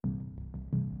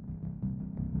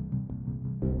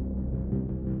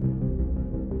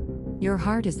Your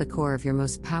heart is the core of your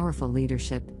most powerful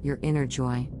leadership, your inner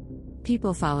joy.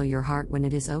 People follow your heart when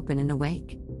it is open and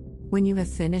awake. When you have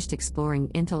finished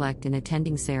exploring intellect and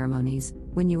attending ceremonies,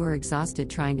 when you are exhausted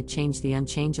trying to change the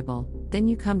unchangeable, then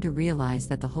you come to realize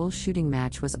that the whole shooting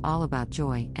match was all about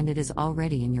joy and it is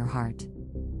already in your heart.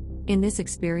 In this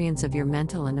experience of your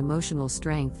mental and emotional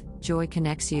strength, joy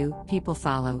connects you, people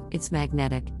follow, it's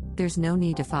magnetic, there's no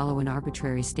need to follow an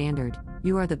arbitrary standard,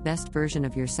 you are the best version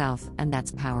of yourself, and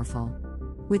that's powerful.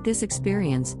 With this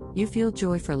experience, you feel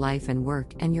joy for life and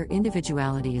work, and your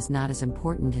individuality is not as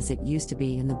important as it used to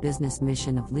be, and the business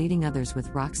mission of leading others with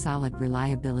rock-solid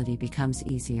reliability becomes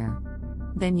easier.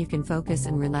 Then you can focus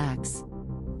and relax.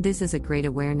 This is a great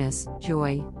awareness,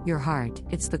 joy, your heart,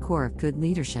 it's the core of good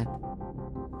leadership.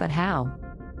 But how?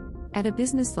 At a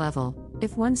business level,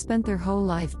 if one spent their whole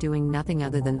life doing nothing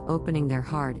other than opening their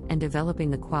heart and developing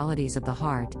the qualities of the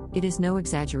heart, it is no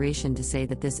exaggeration to say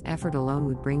that this effort alone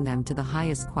would bring them to the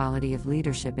highest quality of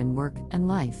leadership in work and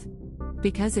life.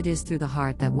 Because it is through the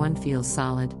heart that one feels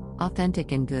solid,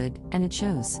 authentic and good, and it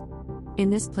shows.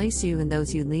 In this place you and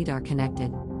those you lead are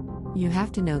connected. You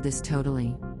have to know this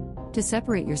totally. To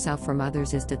separate yourself from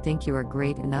others is to think you are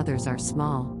great and others are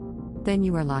small. Then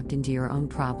you are locked into your own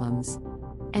problems.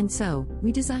 And so,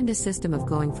 we designed a system of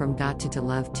going from got to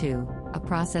love to, a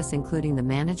process including the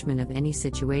management of any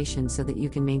situation so that you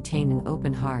can maintain an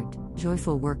open heart,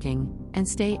 joyful working, and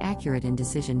stay accurate in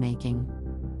decision making.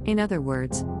 In other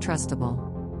words,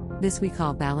 trustable. This we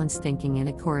call balanced thinking, and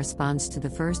it corresponds to the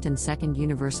first and second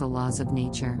universal laws of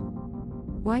nature.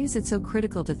 Why is it so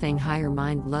critical to think higher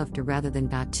mind love to rather than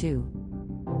got to?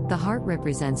 The heart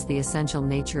represents the essential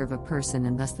nature of a person,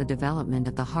 and thus the development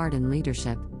of the heart in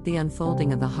leadership, the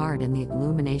unfolding of the heart and the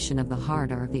illumination of the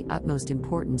heart are of the utmost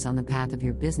importance on the path of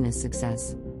your business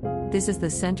success. This is the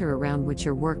center around which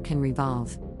your work can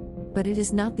revolve. But it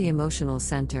is not the emotional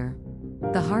center.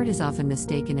 The heart is often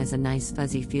mistaken as a nice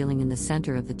fuzzy feeling in the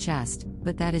center of the chest,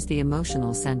 but that is the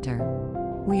emotional center.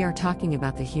 We are talking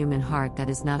about the human heart that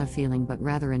is not a feeling but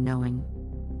rather a knowing.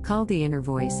 Called the inner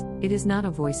voice, it is not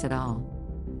a voice at all.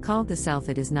 Called the self,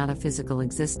 it is not a physical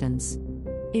existence.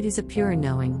 It is a pure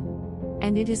knowing.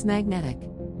 And it is magnetic.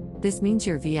 This means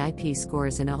your VIP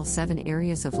scores in all 7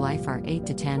 areas of life are 8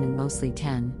 to 10 and mostly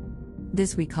 10.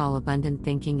 This we call abundant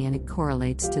thinking, and it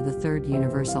correlates to the third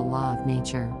universal law of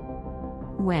nature.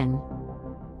 When?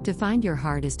 To find your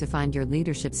heart is to find your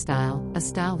leadership style, a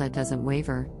style that doesn't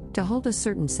waver, to hold a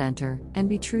certain center, and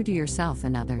be true to yourself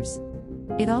and others.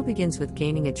 It all begins with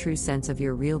gaining a true sense of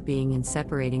your real being and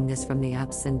separating this from the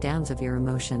ups and downs of your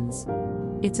emotions.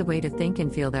 It's a way to think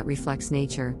and feel that reflects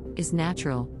nature, is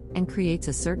natural, and creates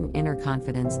a certain inner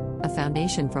confidence, a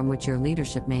foundation from which your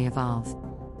leadership may evolve.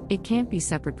 It can't be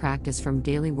separate practice from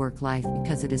daily work life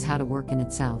because it is how to work in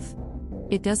itself.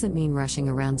 It doesn't mean rushing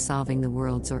around solving the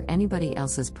world's or anybody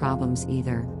else's problems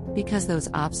either, because those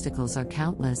obstacles are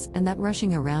countless and that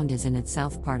rushing around is in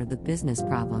itself part of the business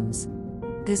problems.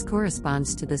 This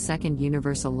corresponds to the second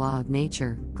universal law of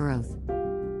nature, growth.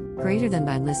 Greater than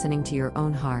by listening to your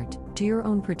own heart, to your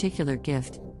own particular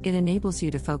gift, it enables you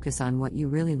to focus on what you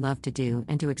really love to do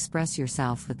and to express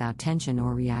yourself without tension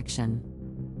or reaction.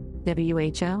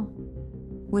 WHO?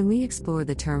 When we explore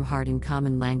the term heart in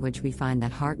common language, we find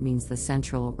that heart means the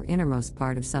central or innermost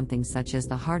part of something, such as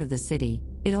the heart of the city.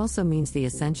 It also means the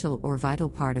essential or vital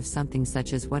part of something,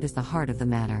 such as what is the heart of the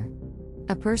matter.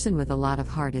 A person with a lot of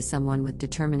heart is someone with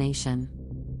determination.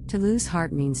 To lose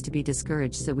heart means to be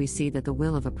discouraged, so we see that the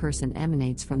will of a person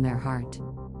emanates from their heart.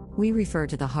 We refer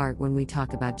to the heart when we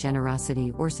talk about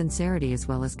generosity or sincerity, as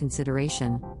well as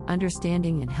consideration,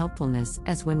 understanding and helpfulness,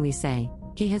 as when we say,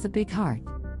 he has a big heart,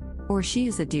 or she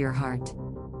is a dear heart.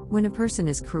 When a person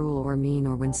is cruel or mean,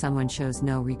 or when someone shows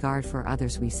no regard for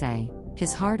others, we say,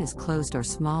 his heart is closed or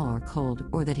small or cold,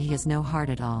 or that he has no heart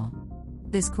at all.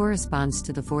 This corresponds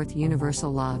to the fourth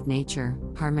universal law of nature,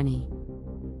 harmony.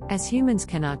 As humans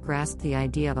cannot grasp the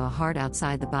idea of a heart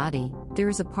outside the body, there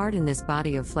is a part in this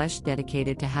body of flesh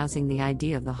dedicated to housing the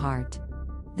idea of the heart.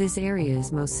 This area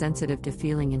is most sensitive to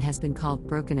feeling and has been called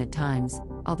broken at times,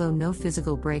 although no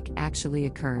physical break actually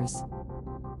occurs.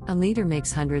 A leader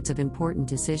makes hundreds of important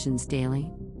decisions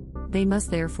daily. They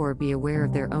must therefore be aware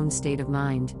of their own state of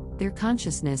mind, their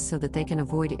consciousness, so that they can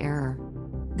avoid error.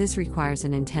 This requires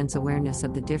an intense awareness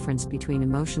of the difference between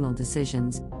emotional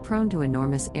decisions, prone to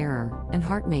enormous error, and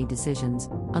heart-made decisions,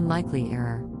 unlikely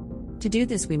error. To do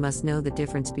this, we must know the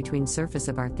difference between surface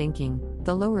of our thinking,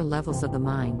 the lower levels of the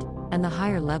mind, and the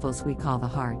higher levels we call the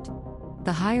heart.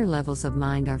 The higher levels of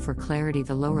mind are for clarity,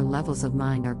 the lower levels of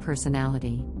mind are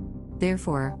personality.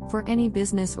 Therefore, for any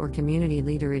business or community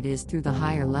leader, it is through the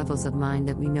higher levels of mind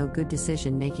that we know good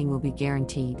decision making will be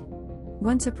guaranteed.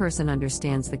 Once a person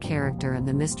understands the character and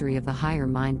the mystery of the higher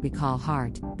mind we call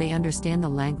heart, they understand the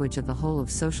language of the whole of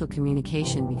social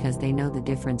communication because they know the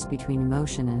difference between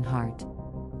emotion and heart.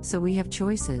 So we have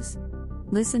choices.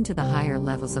 Listen to the higher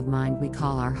levels of mind we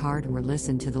call our heart, or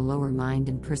listen to the lower mind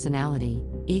and personality,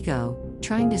 ego,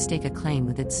 trying to stake a claim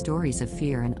with its stories of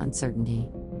fear and uncertainty.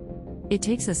 It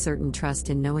takes a certain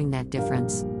trust in knowing that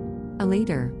difference. A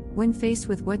leader, when faced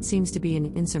with what seems to be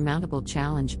an insurmountable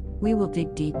challenge, we will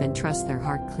dig deep and trust their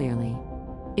heart clearly.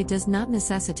 It does not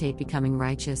necessitate becoming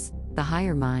righteous. The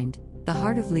higher mind, the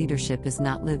heart of leadership, is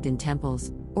not lived in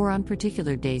temples, or on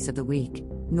particular days of the week,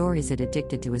 nor is it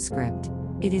addicted to a script.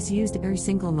 It is used every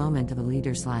single moment of a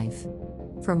leader's life.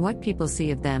 From what people see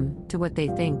of them, to what they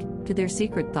think, to their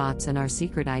secret thoughts and our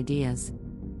secret ideas.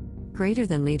 Greater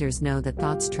than leaders know that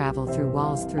thoughts travel through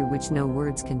walls through which no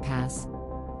words can pass.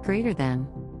 Greater than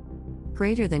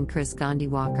Chris Gandhi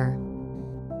Walker.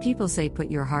 People say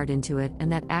put your heart into it,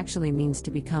 and that actually means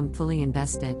to become fully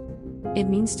invested. It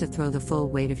means to throw the full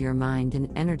weight of your mind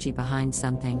and energy behind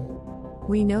something.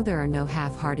 We know there are no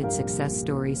half-hearted success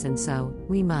stories, and so,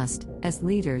 we must, as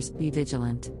leaders, be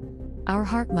vigilant. Our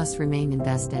heart must remain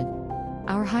invested.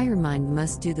 Our higher mind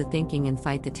must do the thinking and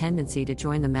fight the tendency to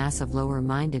join the mass of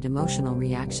lower-minded emotional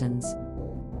reactions.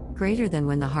 Greater than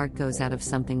when the heart goes out of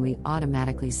something, we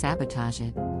automatically sabotage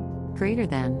it. Greater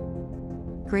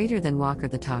than Walker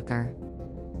the talker.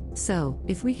 So,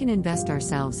 if we can invest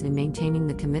ourselves in maintaining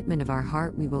the commitment of our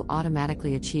heart, we will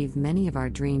automatically achieve many of our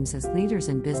dreams as leaders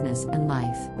in business and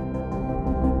life.